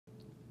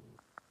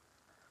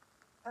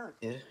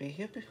If we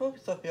here before we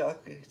start here, I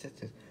said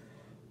this.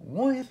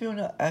 One is you're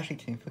not actually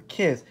team for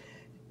kids.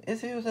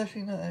 Is it was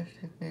actually not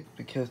actually made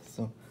because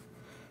of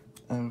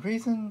some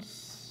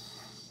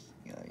reasons.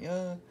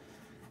 Yeah.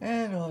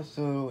 And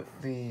also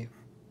the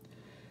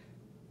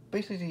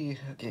basically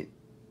okay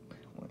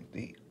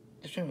the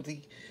stream of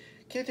the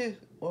kid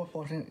or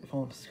fortune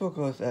from school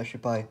goes actually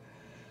by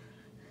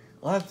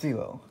Live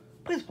Zero.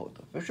 Please support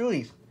the official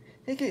release.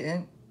 Take it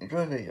and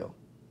enjoy the video.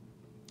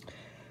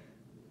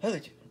 Hello,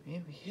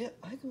 here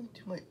I'm going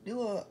to my new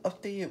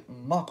updated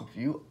mock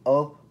review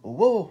of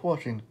Robo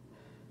Fortune.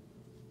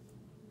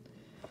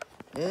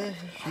 There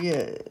she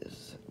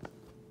is.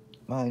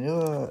 My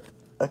new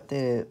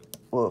updated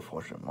Robo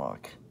Fortune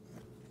mock.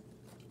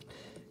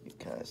 You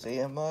can see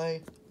in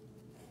my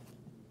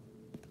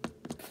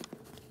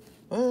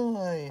I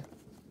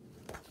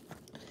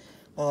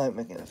like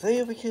making a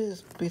video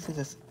because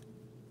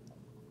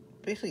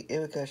basically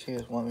Erica she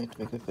just wanted me to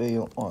make a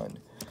video on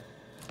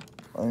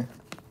the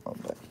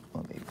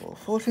Robo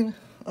Fortune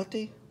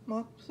update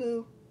mock,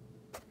 so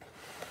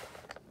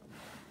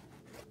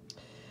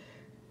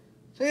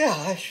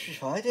yeah,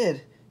 I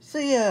did. So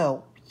yeah,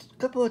 a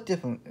couple of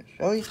different,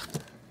 shall we?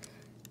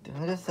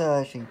 This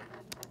she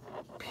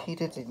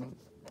repeated in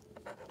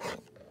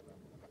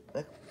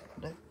that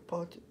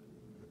part.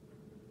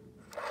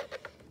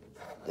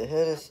 The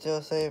head is still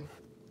the same.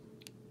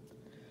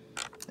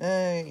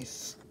 Hey,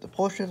 the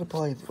portion of the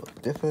body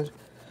look different.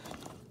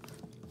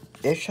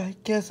 Ish, I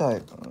guess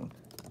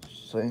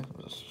same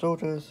with the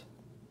shoulders.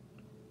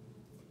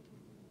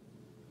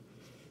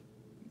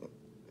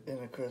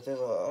 And of course, there's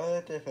a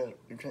other different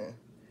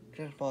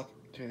transmark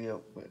to the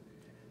output.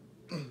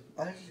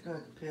 I'm just going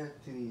to compare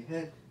it to the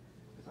head,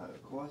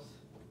 of course,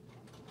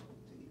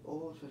 to the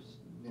old versus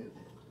new head.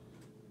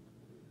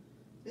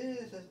 This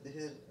is the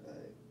head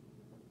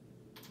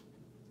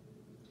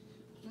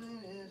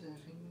it is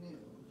actually new.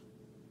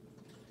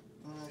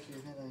 Well, actually,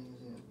 the head I'm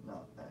using is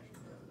not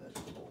actually new, that's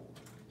old.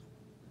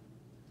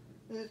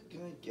 Let's go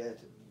and get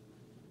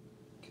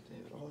the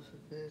head also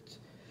fits.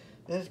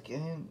 Let's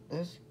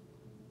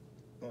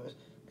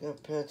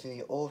compare to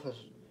the old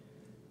versus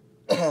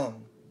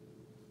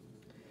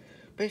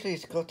basically,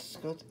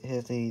 Scott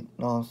is a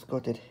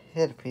non-sculpted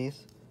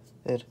headpiece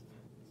that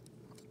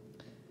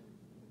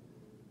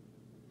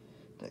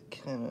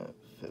kind of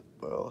fit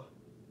well,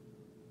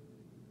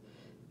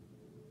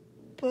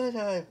 but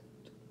I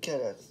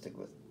gotta stick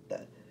with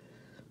that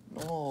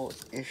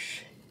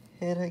normal-ish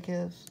head, I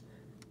guess.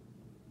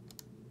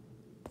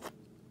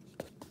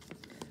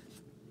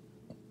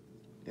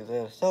 Is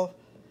that itself?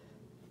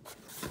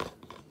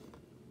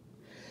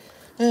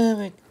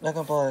 I'm not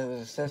gonna bother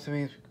with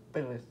accessories.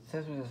 But with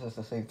accessories, is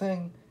the same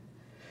thing.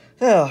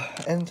 So,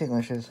 anything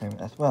I should the same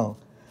as well.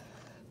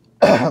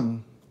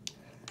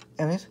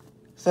 Anyways,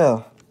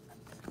 so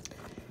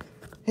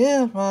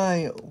here's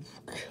my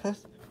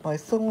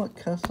somewhat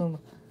custom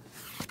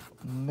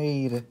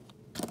made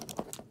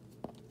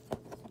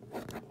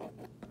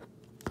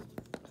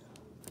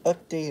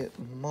update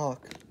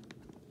mock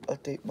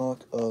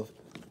of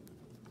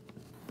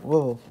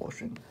Robo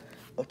Fortune.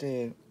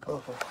 Updated Robo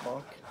Fortune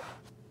mock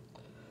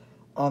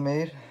I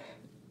made.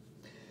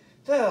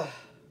 So,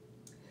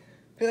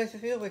 if you like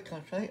this video, like,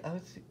 comment, I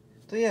would see.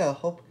 So yeah, I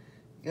hope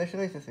you guys should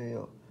like this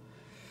video.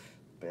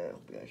 But I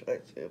hope you guys should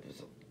like this video for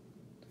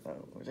some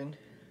reason.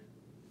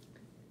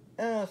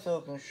 And also,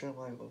 I'm gonna show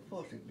my Robo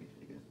Fortune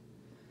figures.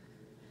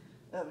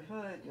 Before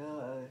I go,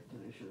 I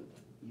really should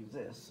use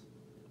this.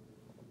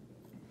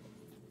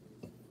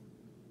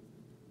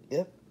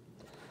 Yep.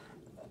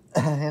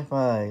 Here's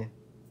my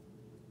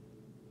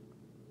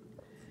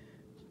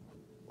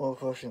Robo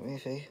Fortune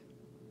minifig.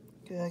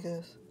 Okay, I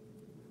guess.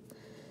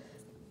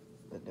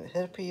 The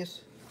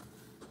headpiece.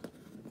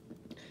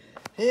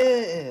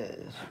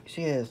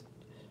 She is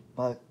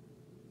my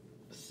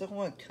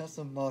somewhat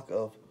custom mock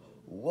of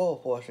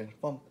Robo Fortune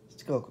from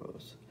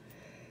Skullgirls.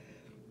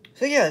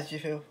 So yeah,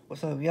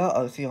 what's up, y'all?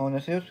 I'll see you on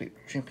next video. Sweet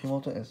dream, P.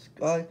 Moulton and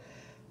Sky.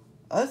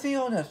 I'll see you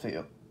on next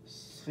video.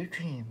 Sweet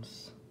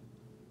dreams.